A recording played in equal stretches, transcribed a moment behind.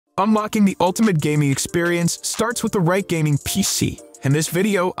Unlocking the ultimate gaming experience starts with the right gaming PC. In this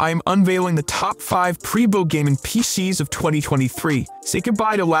video, I am unveiling the top 5 pre-built gaming PCs of 2023. Say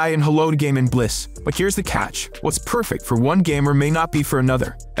goodbye to lag and hello to game and bliss. But here's the catch. What's perfect for one gamer may not be for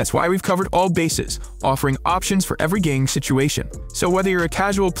another. That's why we've covered all bases, offering options for every gaming situation. So whether you're a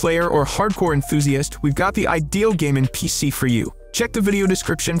casual player or a hardcore enthusiast, we've got the ideal gaming PC for you. Check the video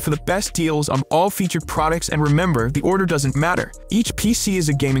description for the best deals on all featured products, and remember, the order doesn't matter. Each PC is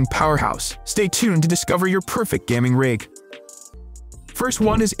a gaming powerhouse. Stay tuned to discover your perfect gaming rig. First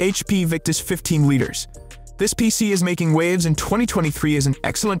one is HP Victus 15 liters. This PC is making waves in 2023 as an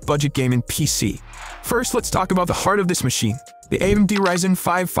excellent budget gaming PC. First, let's talk about the heart of this machine, the AMD Ryzen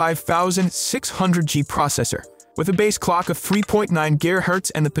 5 5600G processor. With a base clock of 3.9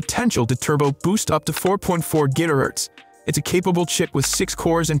 GHz and the potential to turbo boost up to 4.4 GHz. It's a capable chip with 6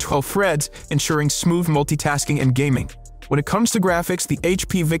 cores and 12 threads, ensuring smooth multitasking and gaming. When it comes to graphics, the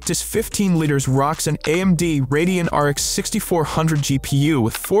HP Victus 15 liters rocks an AMD Radeon RX 6400 GPU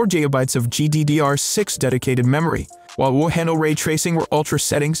with 4 GB of GDDR6 dedicated memory. While it will handle ray tracing or ultra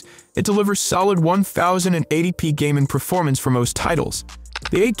settings, it delivers solid 1080p gaming performance for most titles.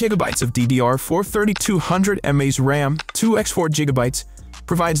 The 8 GB of DDR4 3200 mAh RAM, 2x4 GB,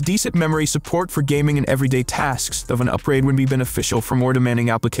 provides decent memory support for gaming and everyday tasks, though an upgrade would be beneficial for more demanding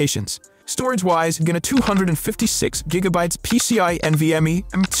applications. Storage-wise, get a 256 GB PCI NVMe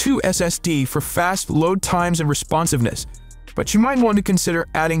M2 SSD for fast load times and responsiveness, but you might want to consider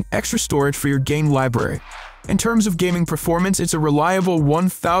adding extra storage for your game library. In terms of gaming performance, it's a reliable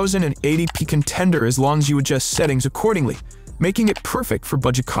 1080p contender as long as you adjust settings accordingly, making it perfect for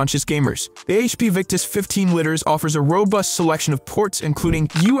budget-conscious gamers. The HP Victus 15 liters offers a robust selection of ports including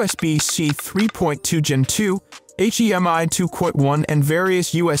USB-C 3.2 Gen 2, HDMI 2.1, and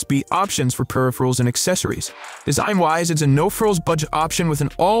various USB options for peripherals and accessories. Design-wise, it's a no-frills budget option with an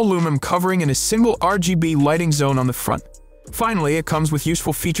all-aluminum covering and a single RGB lighting zone on the front. Finally, it comes with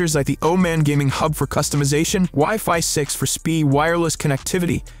useful features like the OMAN Gaming Hub for customization, Wi-Fi 6 for speedy wireless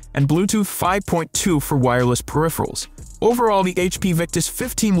connectivity, and Bluetooth 5.2 for wireless peripherals. Overall, the HP Victus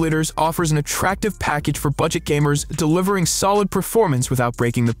 15 liters offers an attractive package for budget gamers, delivering solid performance without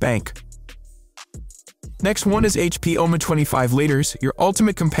breaking the bank. Next one is HP OMA 25 liters, your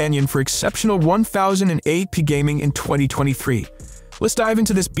ultimate companion for exceptional 1080p gaming in 2023. Let's dive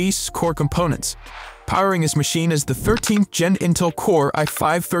into this beast's core components. Powering this machine is the 13th Gen Intel Core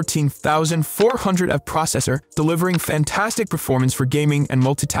i5-13400F processor, delivering fantastic performance for gaming and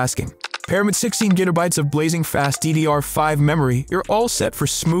multitasking. Paired with 16 GB of blazing fast DDR5 memory, you're all set for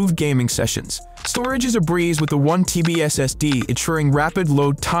smooth gaming sessions. Storage is a breeze with the 1TB SSD, ensuring rapid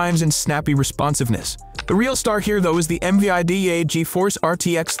load times and snappy responsiveness. The real star here, though, is the NVIDIA GeForce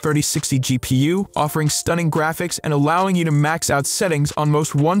RTX 3060 GPU, offering stunning graphics and allowing you to max out settings on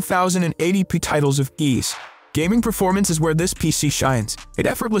most 1080p titles with ease. Gaming performance is where this PC shines. It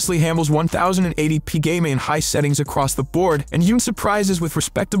effortlessly handles 1080p gaming in high settings across the board, and even surprises with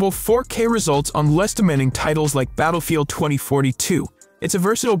respectable 4K results on less demanding titles like Battlefield 2042. It's a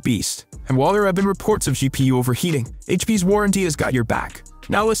versatile beast, and while there have been reports of GPU overheating, HP's warranty has got your back.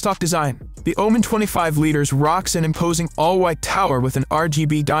 Now let's talk design. The OMA 25 liters rocks an imposing all-white tower with an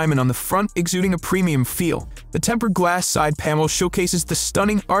RGB diamond on the front, exuding a premium feel. The tempered glass side panel showcases the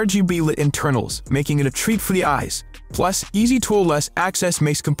stunning RGB-lit internals, making it a treat for the eyes. Plus, easy tool-less access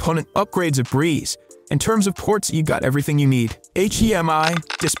makes component upgrades a breeze. In terms of ports, you got everything you need. HDMI,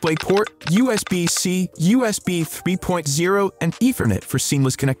 DisplayPort, USB-C, USB 3.0, and Ethernet for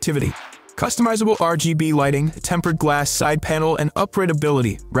seamless connectivity. Customizable RGB lighting, tempered glass side panel, and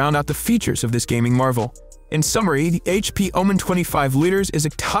upgradability round out the features of this gaming marvel. In summary, the HP OMA 25 liters is a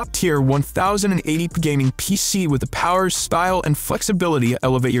top-tier 1080p gaming PC with the power, style, and flexibility to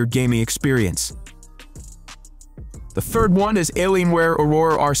elevate your gaming experience. The third one is Alienware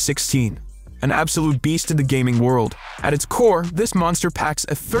Aurora R16. An absolute beast in the gaming world. At its core, this monster packs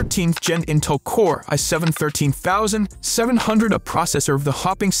a 13th Gen Intel Core i7-13700, a processor of the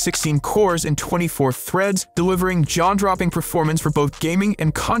hopping 16 cores and 24 threads, delivering jaw-dropping performance for both gaming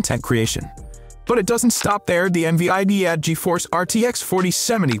and content creation. But it doesn't stop there. The NVIDIA GeForce RTX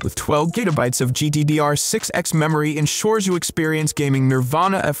 4070 with 12 GB of GDDR6X memory ensures you experience gaming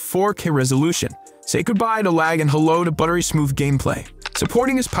nirvana at 4K resolution. Say goodbye to lag and hello to buttery smooth gameplay.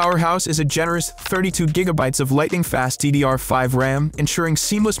 Supporting this powerhouse is a generous 32 GB of lightning-fast DDR5 RAM, ensuring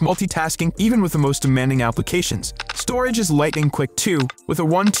seamless multitasking even with the most demanding applications. Storage is lightning-quick too, with a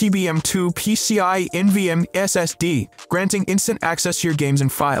 1TB M2 PCI NVMe SSD, granting instant access to your games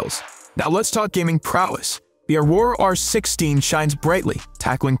and files. Now let's talk gaming prowess. the Aurora R16 shines brightly,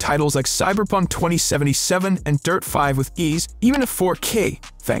 tackling titles like Cyberpunk 2077 and Dirt 5 with ease, even at 4K,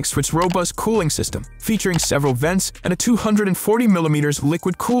 thanks to its robust cooling system. Featuring several vents and a 240mm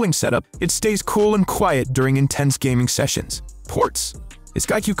liquid cooling setup, it stays cool and quiet during intense gaming sessions. Ports. It's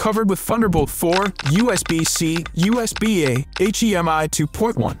got you covered with Thunderbolt 4, USB-C, USB-A, HDMI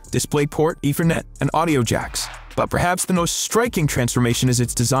 2.1, DisplayPort, Ethernet, and audio jacks. But perhaps the most striking transformation is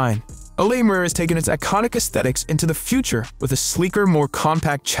its design. Alienware has taken its iconic aesthetics into the future with a sleeker, more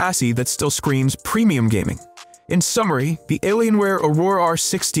compact chassis that still screams premium gaming. In summary, the Alienware Aurora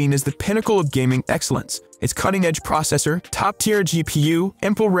R16 is the pinnacle of gaming excellence. Its cutting-edge processor, top-tier GPU,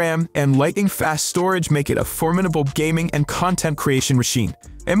 ample RAM, and lightning-fast storage make it a formidable gaming and content creation machine.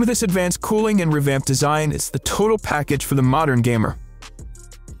 And with this advanced cooling and revamped design, it's the total package for the modern gamer.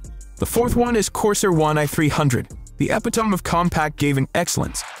 The fourth one is Corsair One i300, the epitome of compact gaming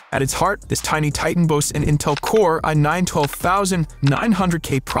excellence. At its heart, this tiny titan boasts an Intel Core i9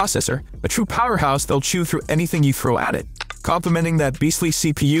 12900K processor, a true powerhouse that'll chew through anything you throw at it. Complementing that beastly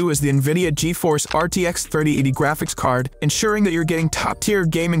CPU is the NVIDIA GeForce RTX 3080 graphics card, ensuring that you're getting top-tier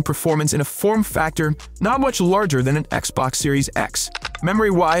gaming performance in a form factor not much larger than an Xbox Series X.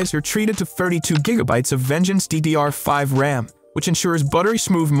 Memory-wise, you're treated to 32GB of Vengeance DDR5 RAM, which ensures buttery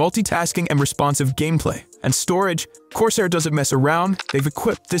smooth multitasking and responsive gameplay. And storage, Corsair doesn't mess around. They've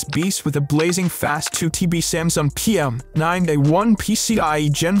equipped this beast with a blazing fast 2TB Samsung PM9A1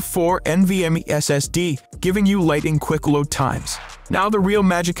 PCIe Gen 4 NVMe SSD, giving you lightning quick load times. Now the real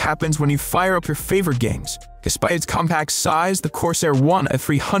magic happens when you fire up your favorite games. Despite its compact size, the Corsair One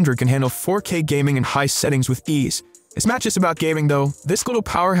i300 can handle 4K gaming in high settings with ease. It's not just about gaming though. This little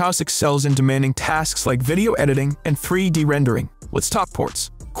powerhouse excels in demanding tasks like video editing and 3D rendering. Let's talk ports.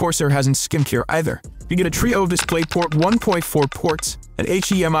 Corsair hasn't skimped here either. You get a trio of DisplayPort 1.4 ports, an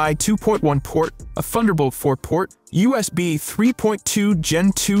HDMI 2.1 port, a Thunderbolt 4 port, USB 3.2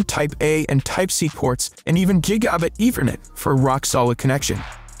 Gen 2 Type A and Type C ports, and even Gigabit Ethernet for a rock-solid connection.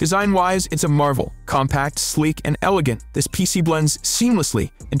 Design-wise, it's a marvel. Compact, sleek, and elegant, this PC blends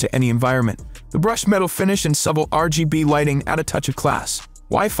seamlessly into any environment. The brushed metal finish and subtle RGB lighting add a touch of class.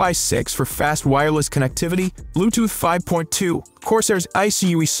 Wi-Fi 6 for fast wireless connectivity, Bluetooth 5.2, Corsair's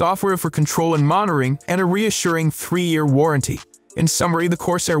ICUE software for control and monitoring, and a reassuring 3-year warranty. In summary, the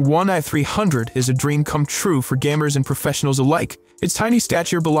Corsair One i300 is a dream come true for gamers and professionals alike. Its tiny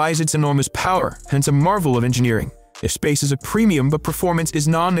stature belies its enormous power, and it's a marvel of engineering. If space is a premium but performance is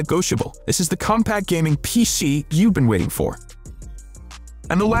non-negotiable, this is the compact gaming PC you've been waiting for.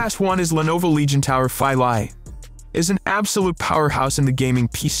 And the last one is Lenovo Legion Tower Phi Li. It is an absolute powerhouse in the gaming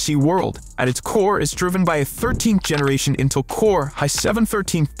PC world. At its core, it's driven by a 13th generation Intel Core i7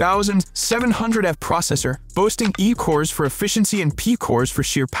 13700F processor, boasting E cores for efficiency and P cores for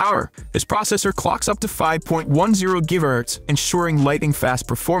sheer power. This processor clocks up to 5.10 GHz, ensuring lightning-fast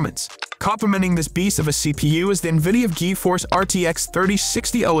performance. Complementing this beast of a CPU is the NVIDIA GeForce RTX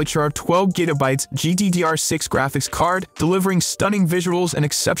 3060 LHR 12GB GDDR6 graphics card, delivering stunning visuals and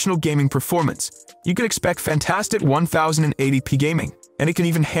exceptional gaming performance. You can expect fantastic 1080p gaming, and it can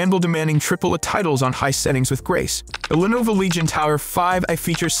even handle demanding AAA titles on high settings with grace. The Lenovo Legion Tower 5i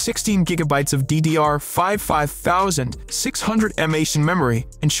features 16GB of DDR5 5600 mAh in memory,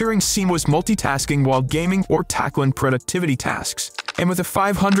 ensuring seamless multitasking while gaming or tackling productivity tasks. And with a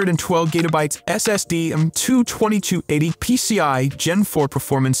 512GB SSD and 22280 PCI Gen 4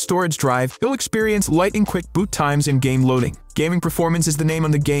 performance storage drive, you'll experience lightning-quick boot times and game loading. Gaming performance is the name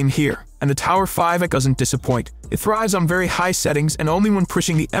on the game here, and the Tower 5i doesn't disappoint. It thrives on very high settings and only when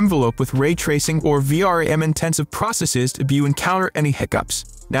pushing the envelope with ray tracing or VRM-intensive processes do you encounter any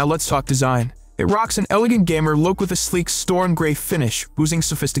hiccups. Now let's talk design. It rocks an elegant gamer look with a sleek storm gray finish, oozing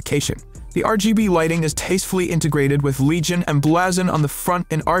sophistication. The RGB lighting is tastefully integrated with Legion and Blazon on the front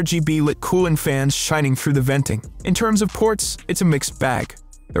and RGB-lit cooling fans shining through the venting. In terms of ports, it's a mixed bag.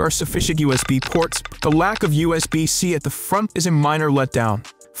 There are sufficient USB ports, but the lack of USB-C at the front is a minor letdown.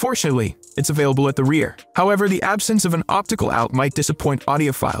 Fortunately, it's available at the rear. However, the absence of an optical out might disappoint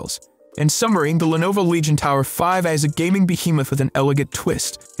audiophiles. In summary, the Lenovo Legion Tower 5i is a gaming behemoth with an elegant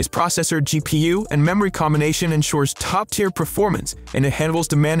twist. Its processor, GPU, and memory combination ensures top-tier performance, and it handles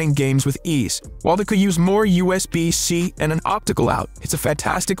demanding games with ease. While it could use more USB-C and an optical out, it's a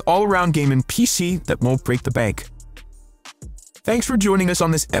fantastic all-around gaming PC that won't break the bank. Thanks for joining us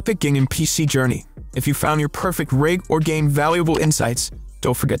on this epic gaming PC journey. If you found your perfect rig or gained valuable insights,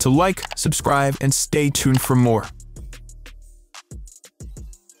 don't forget to like, subscribe, and stay tuned for more.